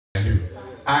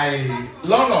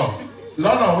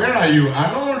Lolo, where are you?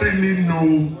 I don't really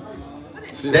know.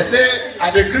 They say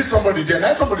I dey greet somebody there.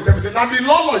 Now somebody tell me say, now the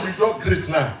Lolo you don't greet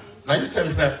now. Now you tell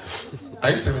me that. Now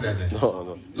you tell me that then.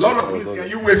 No. Lolo, please, can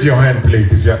you wave your hand,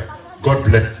 please? If you God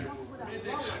bless you.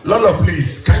 Lolo,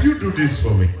 please, can you do this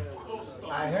for me?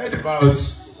 I heard about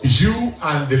you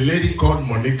and the lady called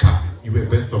Monica. You were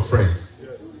best of friends.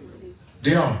 Yes.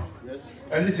 Dion. Yes.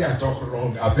 Anything I talk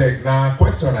wrong, I beg. Now,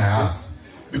 question I ask.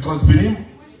 Because Benin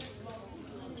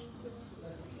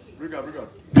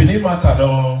matter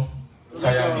don't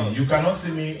tire me. You cannot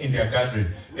see me in their gathering.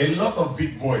 A lot of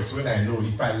big boys, when I know,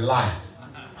 if I lie,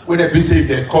 when they be say if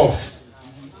they cough,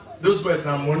 those boys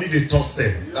now money they toss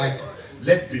them. Like,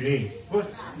 let Benin.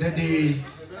 But then they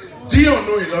Dion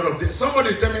know a lot of this.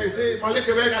 Somebody tell me, say,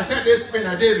 Maleke, when I said this pen,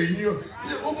 I did renew. He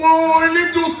say, oh boy, I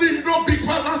need to see no big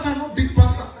pass, no big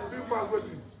pass.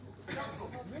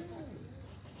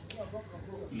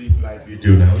 Leave live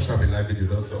video now. Shall be live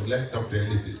video also. Let's talk to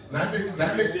anything. Now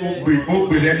make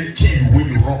any key when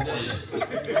you run.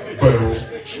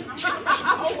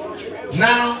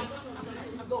 Now,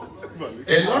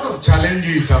 a lot of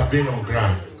challenges have been on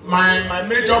ground. My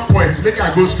major point, make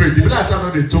I go straight. Even as I know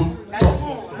the talk.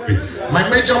 My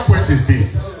major point is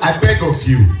this. I beg of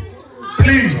you,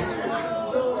 please,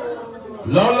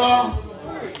 Lolo,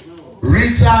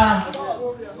 Rita,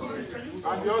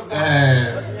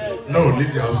 no,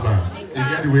 leave your husband. You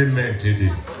get the way men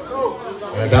today.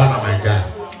 Down on my God.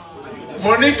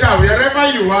 Monica, wherever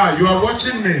you are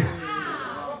watching me.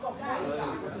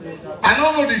 I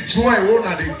don't know the joy one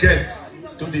they get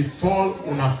to the fall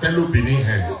on a fellow Benin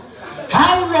hands.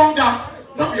 How long?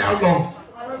 Not be how long.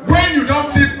 When you don't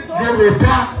see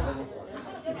Yoruba,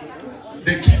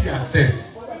 they kill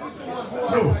themselves.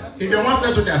 No, if they want to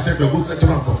settle themselves, they go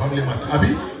settle for family matter.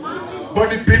 Abi? But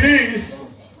the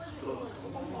Benin's,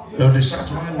 they shout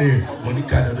one name,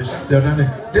 Monica, they shout the other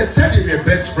name. They said they were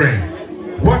best friend.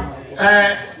 What?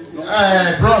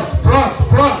 Bros.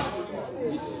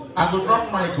 I go drop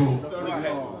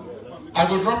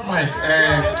mic.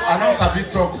 I know Sabi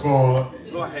talk for.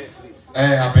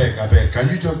 I beg. Can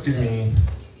you just give me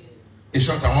a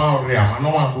short amount of realm? I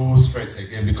don't want to go stress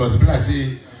again because people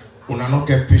say, we not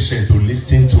get patient to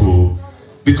listen to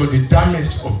because the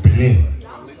damage of Benin,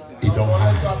 it don't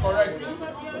have.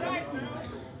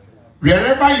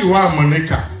 Wherever you are,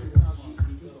 Monica,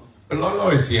 Lolo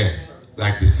is here,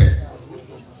 like they said.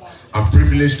 I'm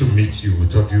privileged to meet you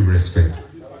with all due respect.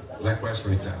 Likewise,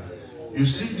 Rita. You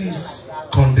see this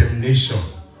condemnation,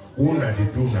 una they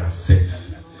do not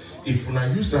safe. If una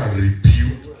use and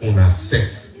rebuke una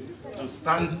self to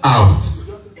stand out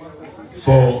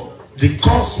for the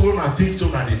cause una think so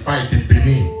na they fight the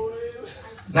Benin.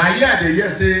 Now here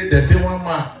they say one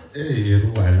man, hey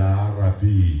Ruala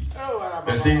Rabi.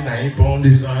 They say na him born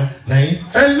this one, na him.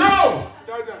 Hello!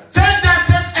 Take that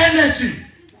same energy.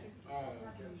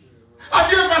 Have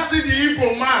you ever seen the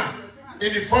Igbo man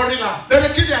in the foreign land? They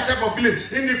kill themselves of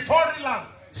village in the foreign land.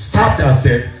 Stab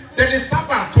themselves. Then they stop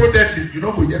and code deadly. You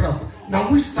know, go hear of. Now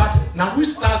we start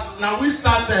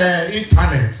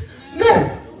internet.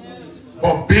 No.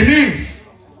 But Benin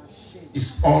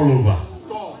is all over.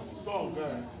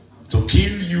 To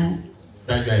kill you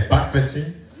that you are a bad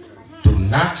person, to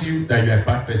knock you that you are a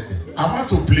bad person. I want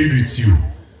to plead with you.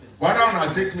 Why don't I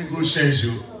take me go change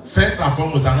you? First and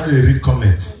foremost, I know they read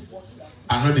comments.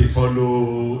 I know they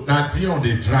follow. Now Dion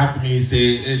they drag me,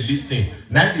 say, hey, listen.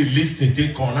 Now they listen,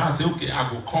 take on. I say, okay,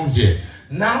 I will come here.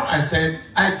 Now I said,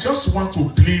 I just want to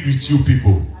plead with you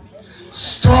people.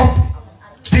 Stop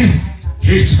this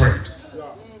hatred.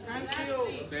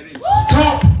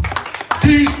 Stop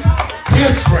this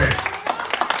hatred.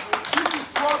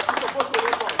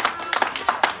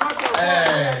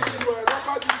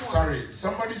 Sorry,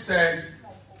 somebody said,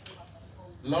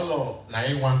 Lolo, now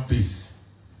you want peace.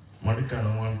 Monica,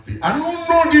 no one piece. I don't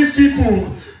know these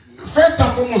people. First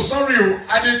and foremost, sorry,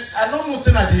 I don't know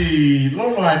say that the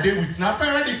Lolo I did with now.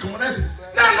 Apparently, come on, I say,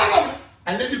 no.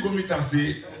 And then you go meet and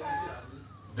say,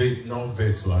 babe, no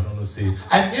vessel. I don't know say.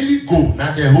 I nearly go.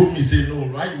 Now they hold me say, no,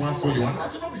 why you want for you? And I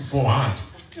said, not beforehand.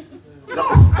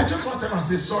 No, I just want them to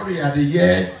say sorry at the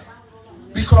year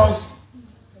because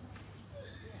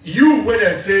you when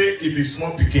they say it be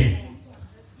small picking,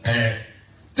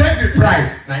 take the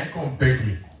pride. Now you come beg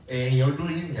me. And you're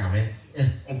doing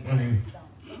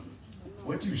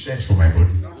what do you change for my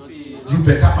body? You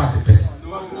better pass the person.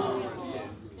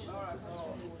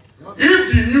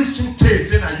 If the news too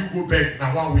takes, then you go back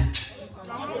now 1 week.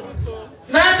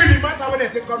 Maybe the matter when they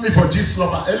take me for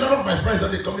G-Slobber. A lot of my friends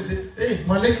they come and say, hey,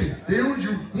 Maleke, they hold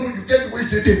you. No, you can't wait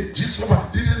today. G-Slobber.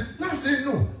 Now I say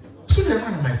no. So the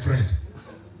man is my friend.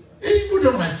 Even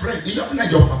though my friend, you don't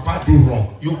like your papa do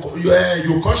wrong. You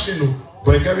caution,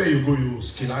 but wherever you go, you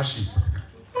skillash it.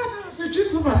 I say,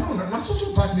 just no, that's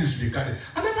also bad news to be carried.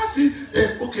 I never see,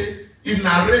 okay, if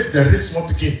narrate the race small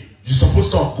picking, you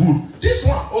supposed to have good. This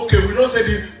one, okay, we don't say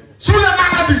the so let man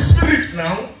have the spirit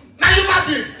now. Now you might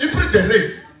be, you break the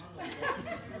race.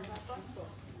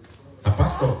 The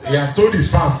pastor, he has told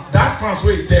his fans, that fans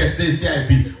where he tells, say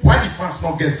CIB, why the fans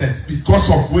not get sense? Because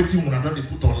of waiting when I know they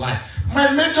put online.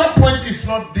 My major point is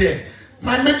not there.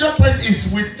 My major point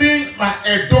is within my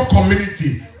Edo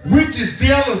community, which is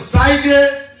there on side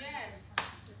there.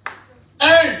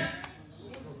 And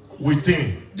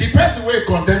within. The person where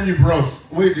condemn you, bros,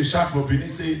 where they shout for Benin,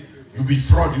 say, you be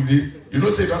fraud, you know,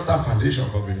 say, don't start foundation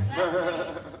for Benin.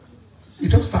 You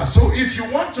don't start. So if you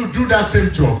want to do that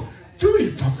same job, do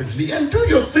it perfectly and do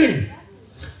your thing.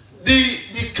 The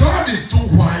cloud is too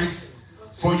wide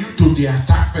for you to the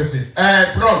attack person.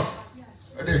 Bros.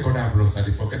 What do you call that, bros? I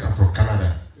forget I'm from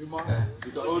Canada.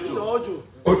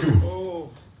 Ojo. Oh.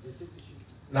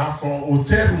 Now from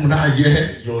hotel room now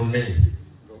hear your name.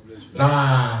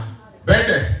 Now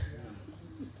Bende.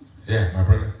 Yeah, my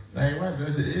brother. Now your wife will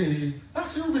say, hey,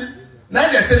 that's you. Now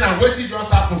they say now what you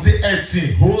just happen say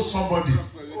 18, hold somebody.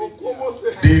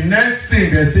 The next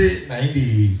thing they say, now in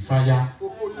the fire.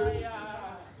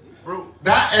 Bro,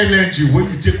 that energy when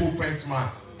you take up paint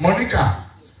mat, Monica,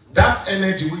 that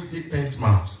energy when you take paint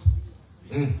mat,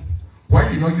 why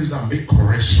you not use and make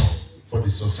correction for the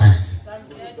society? I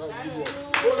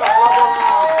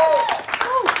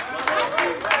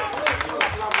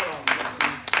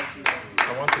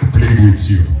want to play with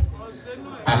you.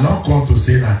 I'm not going to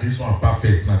say that this one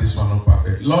perfect, now this one not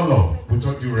perfect. Lolo, with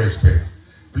all due respect,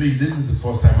 please, this is the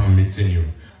first time I'm meeting you.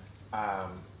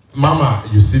 Mama,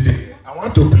 you see there. I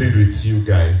want to play with you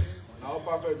guys.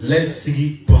 Let's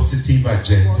see positive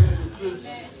agenda.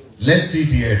 Let's see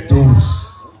the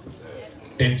those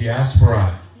in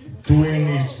diaspora doing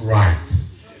it right.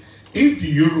 If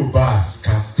the Yorubas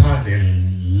can stand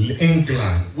in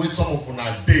England with some of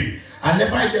our day, I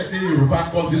never hear say Yoruba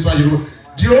call this one Yoruba.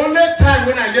 The only time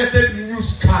when I just said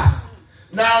newscast,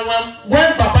 now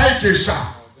when Baba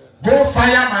Ijesha go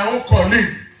fire my own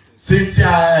colleague,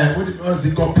 Cynthia, what was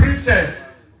it called? Princess.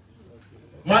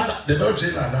 Matter, they don't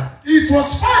jail her now. It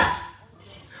was fact.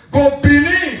 But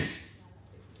Benin's,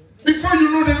 before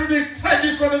you know, they do they fight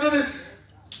this one, they do they.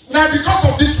 Now, because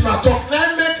of this, now talk,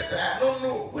 now make, I don't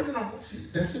know, where did I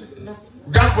move? They say, no.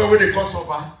 That boy, where they call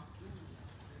over.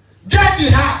 Get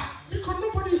the heart. Because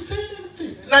nobody is saying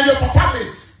anything. Now, your papa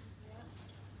mates.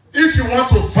 If you want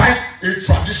to fight a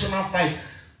traditional fight,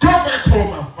 go back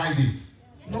home and fight it.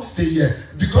 Not stay here.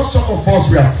 Because some of us,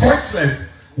 we are voiceless.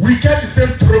 We get the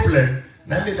same problem.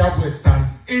 Now make that boy stand.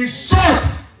 In short,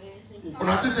 when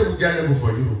I say we get level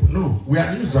for Europe, no, we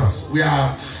are users. We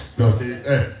are, they'll say,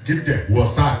 give them, we'll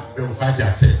start, they will fight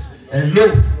themselves. And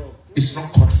look, it's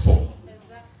not called for.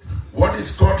 What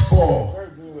is called for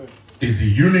is the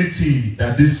unity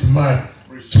that this man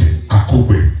preaching,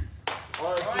 Akube.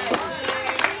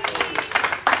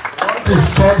 What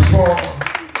is called for,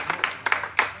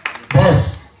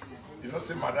 boss, you know,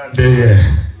 say, madam, they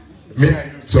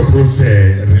suppose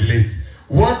relate.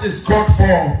 What is called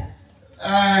for?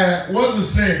 What's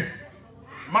his name?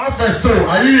 Manifesto.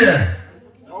 Are you here?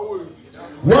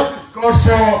 What is called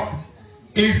for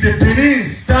is the Benin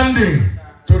standing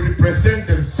to represent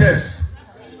themselves.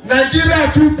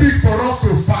 Nigeria too big for us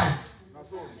to fight.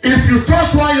 If you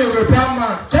touch one Yoruba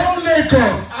man, come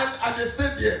Lagos and they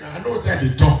stay there. I know what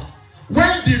they talk.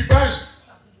 When the bunch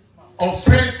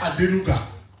offend Adenuga,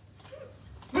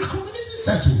 my community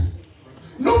settle.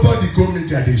 Nobody go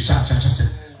media, they shout.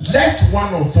 Let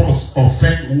one of us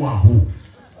offend who and who.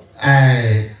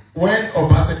 When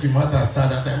Obaseki matter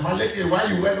started, Maleke, why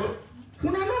you well?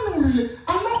 No, really.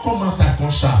 I'm not come as I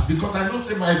can shout because I know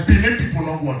say my Benin people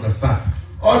not understand.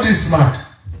 All this smack.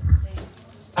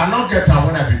 I not get her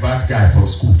when I be bad guy for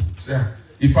school. So,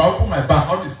 if I open my back,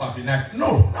 all this stuff be like,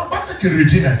 no, Obaseki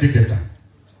Regina take it.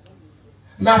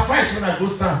 Now fight when I go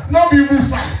stand. No be who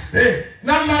fight. Hey,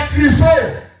 now my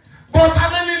crifo. But how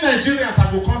many Nigerians I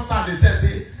go constant they tell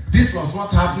say this was what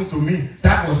happened to me.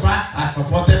 That was why I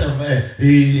supported none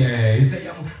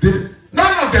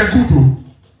of them good though.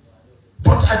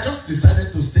 But I just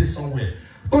decided to stay somewhere.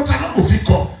 But I don't go fit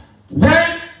up.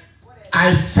 When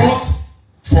I fought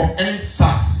for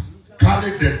NSAS,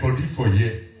 carried the body for a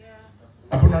year.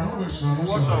 Now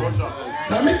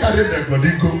me carry the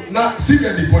body go. Now see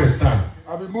where the boy stand.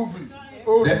 I'll be moving.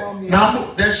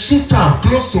 Now they shoot him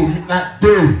close to me like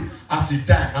boom. As he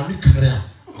died, now me carry him,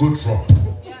 go drop.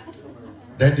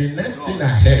 Then the next thing I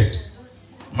heard,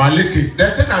 Maleke, they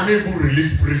said I'm able to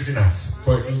release prisoners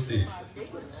for Edo State.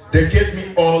 They gave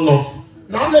me all of.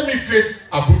 Now let me face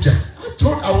Abuja.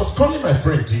 I was calling my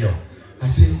friend Dion. I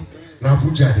said, now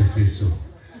Abuja they face so.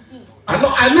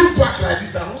 I look back like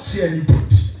this, I don't see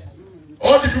anybody.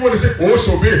 All the people they say, oh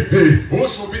Shobe, hey, oh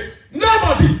Shobe.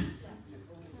 Nobody.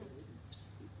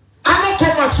 I don't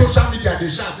come on social media, they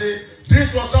shall say,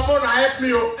 this was someone that helped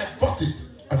me, I fought it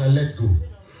and I let go.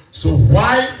 So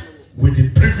why, with the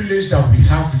privilege that we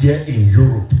have here in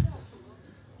Europe,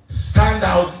 stand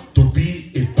out to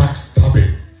be a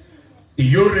backstabber?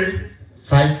 Iyore,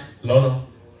 fight Lolo.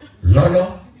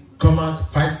 Lolo, come out,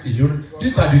 fight Iyore.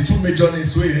 These are the two major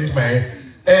names who in my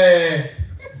head.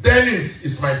 Dennis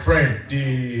is my friend,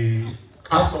 the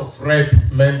House of Rep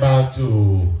member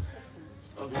to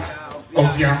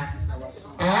Ovia.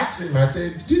 I asked him, I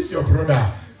said, this is your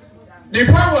brother. The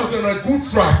boy was on a good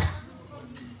track,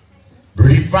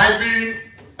 reviving,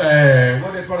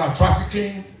 what they call a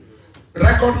trafficking.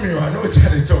 Record me, I know it's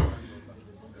at the top.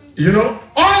 You know,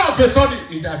 all of a sudden,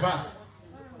 he diverts.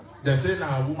 They say,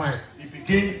 now, woman, he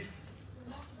begin.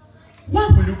 Why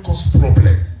will you cause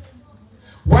problem?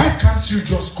 Why can't you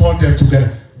just call them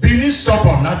together? Being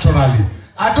stubborn naturally.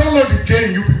 I don't know the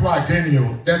game you people are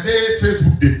gaining. They say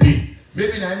Facebook they pay.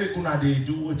 Maybe na make una they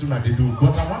do what they do,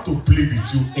 but I want to play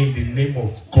with you in the name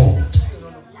of God.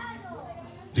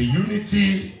 The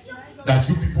unity that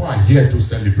you people are here to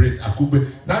celebrate. Akube.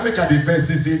 Now make a defense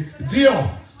say, Dion,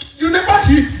 you never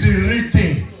hit the real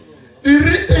thing. The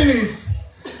real thing is,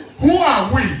 who are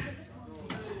we?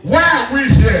 Why are we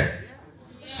here?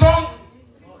 Some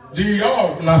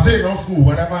now say no fool,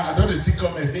 whatever. I don't see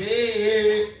come and say,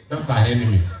 hey, those are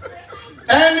enemies.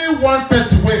 Any one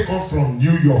person will come from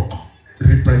New York,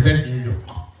 represent New York.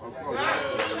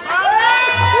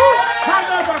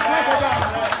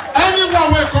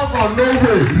 Anyone will come from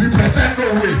Norway, represent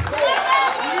Norway.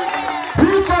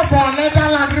 You come from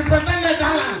Netherlands, represent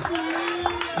Netherlands.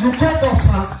 You come from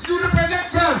France, you represent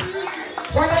France.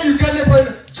 Whether you get it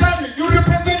Germany, you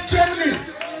represent Germany.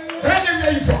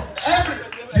 Anywhere you from,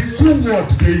 the full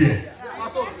world here.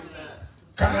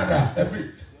 Canada,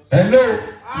 hello.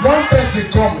 One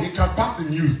person come, he can pass the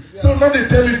news. So now they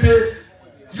tell you, say,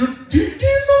 do you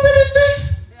know what it takes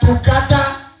to gather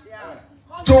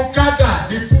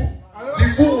the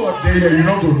full world there? You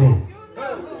don't know.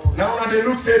 Now when they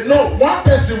look, say, no, one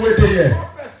person wait there.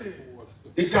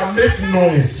 He can make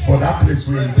noise for that place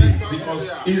where he be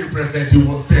because he represents, he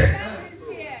was there.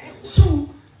 So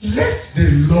let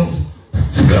the love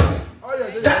flow.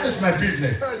 That is my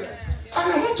business. And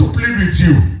I want to plead with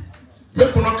you.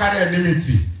 Make you not carry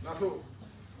enmity.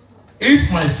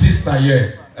 If my sister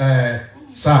here,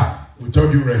 sir, with all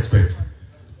due respect,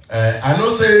 I know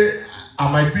say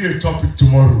I might be a topic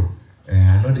tomorrow.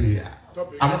 I know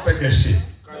I'm not faking shit.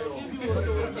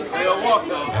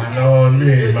 I know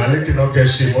me, Maleke not get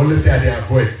shame. Only say I dey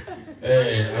avoid.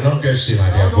 I don't get shame, I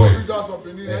dey avoid.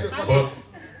 But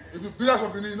if you build that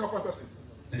company, you not person.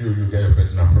 You get your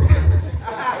personal problem with it.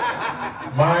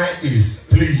 Mine is,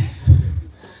 please,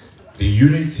 the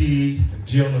unity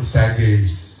Dion Osage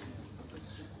is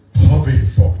hoping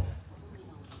for.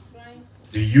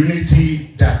 The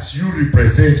unity that you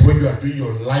represent when you are doing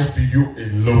your live video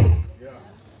alone.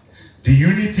 The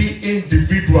unity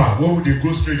individual, when they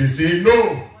go straight, they say,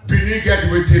 no, Benin get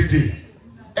the way take.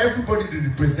 Everybody they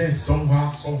represent somewhere,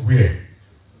 somewhere.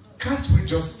 Can't we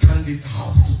just stand it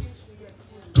out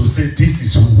to say this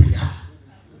is who we are?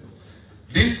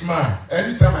 This man,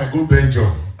 anytime I go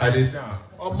Benjo, I say,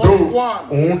 but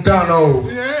I know,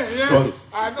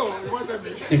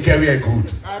 he carry a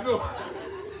good. I know.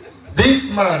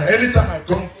 This man, anytime I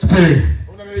come pray,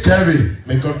 Kevin,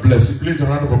 may God bless you. Please a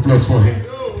round of applause for him.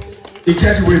 He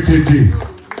can't wait till day.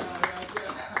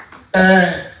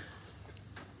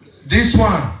 This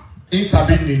one, he's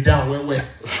having me down where.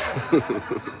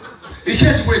 He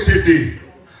can't wait till day.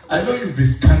 I know you've been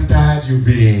scandaled, you've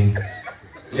been.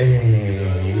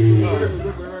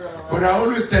 But I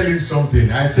always tell him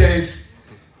something. I said,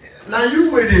 now you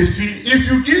where they feel.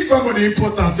 If you give somebody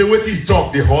importance, say what he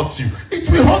talk, they hurt you. It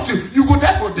will hurt you. You go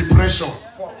die for depression.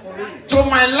 To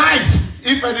my life.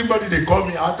 If anybody they call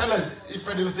me, I'll tell us. If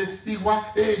anybody say,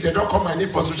 hey, they don't call my name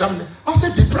for social media, I'll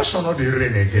say depression or the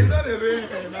rain again.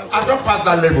 I don't pass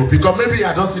that level because maybe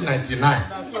I don't see 99.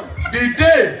 The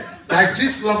day like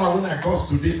this lover when I comes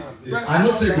today, I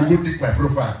know say go take my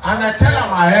profile. And I tell her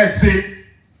my head say,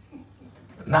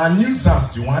 now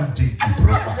nuisance you want to take the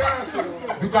profile.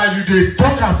 Because you they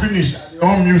talk and finish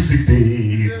your music they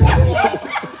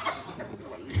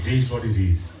it is what it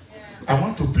is. I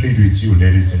want to plead with you,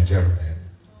 ladies and gentlemen.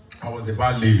 I was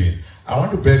about leaving. I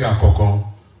want to beg Akoko.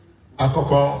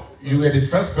 Akoko, you were the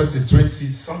first person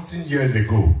 20-something years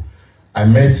ago. I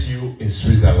met you in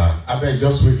Switzerland. I beg,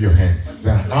 just wave your hands.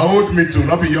 Now hold me to,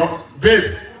 not be your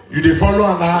babe. You dey follow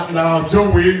and now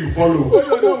Joe way you follow.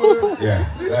 Yeah,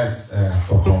 that's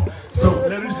so,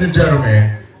 ladies and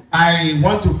gentlemen, I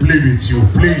want to play with you,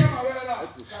 please.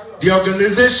 The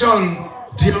organization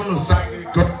Dion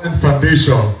Osage Government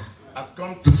Foundation has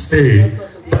come to stay,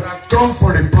 but has come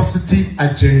for a positive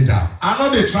agenda. I know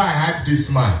they try and hype this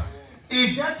man.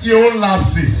 He got your own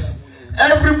lapses.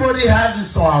 Everybody has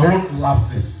his or her own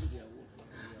lapses.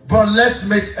 But let's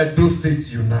make Edo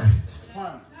State unite.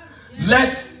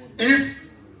 If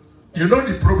you know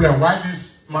the problem, why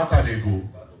this matter they go,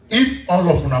 if all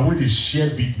of them will share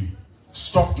video,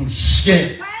 stop to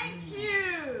share. Thank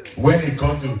you. When it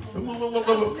comes to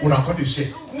una call the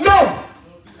share. No!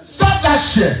 Stop that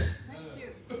share.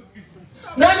 Thank you.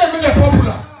 Now they make it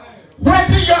popular.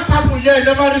 Waiting just happen here,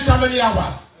 never reach how many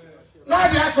hours. Now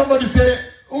they have somebody say,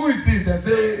 who is this? They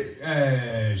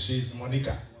say, she's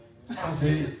Monica. I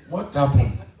say, what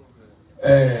happened?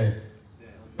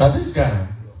 But this guy,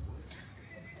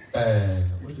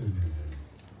 what do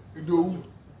you do?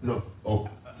 No. Oh.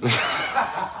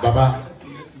 Baba,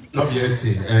 not yet.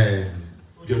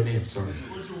 Your name, sorry.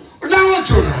 Now,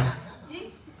 Jonah.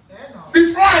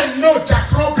 Before I know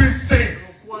Jack Robinson sing,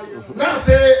 now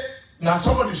say, now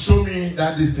somebody show me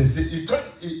that this thing. Say,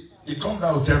 he come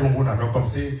down hotel room and don't come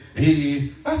say,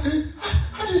 hey. I say,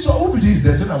 how this one? Who be this?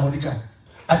 They say, Monica.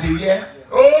 At the year,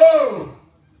 oh,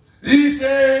 he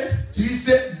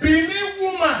said, Benin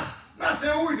woman. I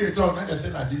say, who they talk? And they say,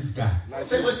 that this guy. I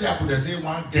say, what's happened? They say,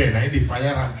 one girl, I in the fire.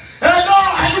 And, hello,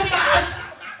 are you mad?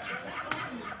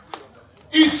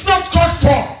 It's not called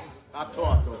for.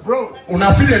 Bro, when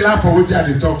I feel the laugh for what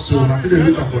they talk, so when I feel the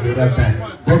look for the other time.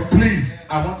 But please,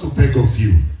 I want to beg of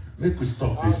you, make we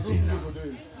stop this thing now.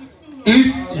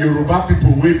 If Yoruba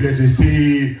people wait, they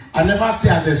say, I never say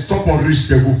as they stop or reach,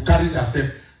 they will carry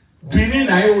themselves. Benin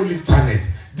na whole internet.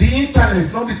 The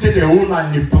internet, not be say the whole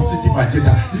and a positive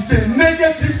agenda. It's a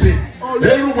negative thing.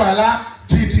 Eruwala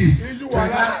did this.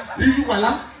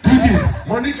 Eruwala did this.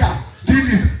 Monica did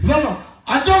this. No.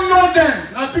 I don't know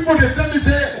them. Now people they tell me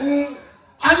say,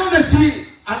 I know they see.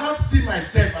 I don't see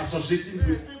myself associating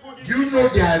with. Do you know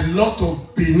there are a lot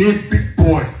of Benin big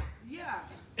boys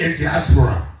in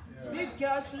diaspora? Big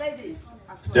girls, ladies.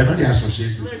 They're not the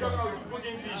associated with.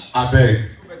 I beg.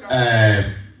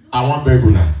 I want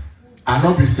Beguna. I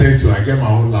not be sent to. I get my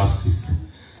own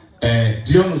lapses.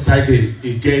 Dion Osage,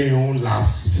 he get your own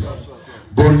lapses.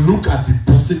 But look at the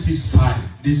positive side.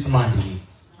 This man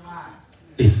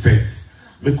effects.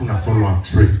 Make una follow and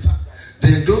trade.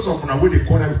 Then those of una where they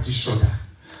quarrel with each other.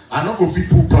 I not go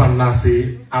people plan now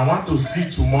say, I want to see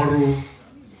tomorrow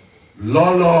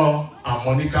Lolo and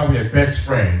Monica were best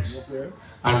friends. Okay.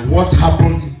 And what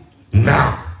happened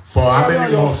now? For how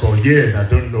many months or years, I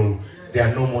don't know. They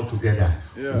are no more together.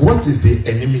 Yeah. What is the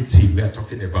enmity we are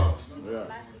talking about? Yeah.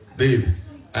 Babe,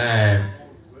 man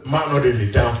not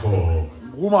really down for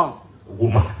woman.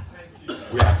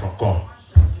 We are from God.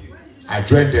 I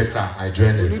joined data. I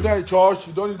joined it. You need that church.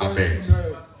 You don't need that.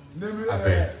 I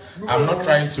beg. I'm not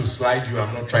trying to slide you.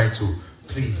 I'm not trying to.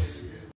 Please.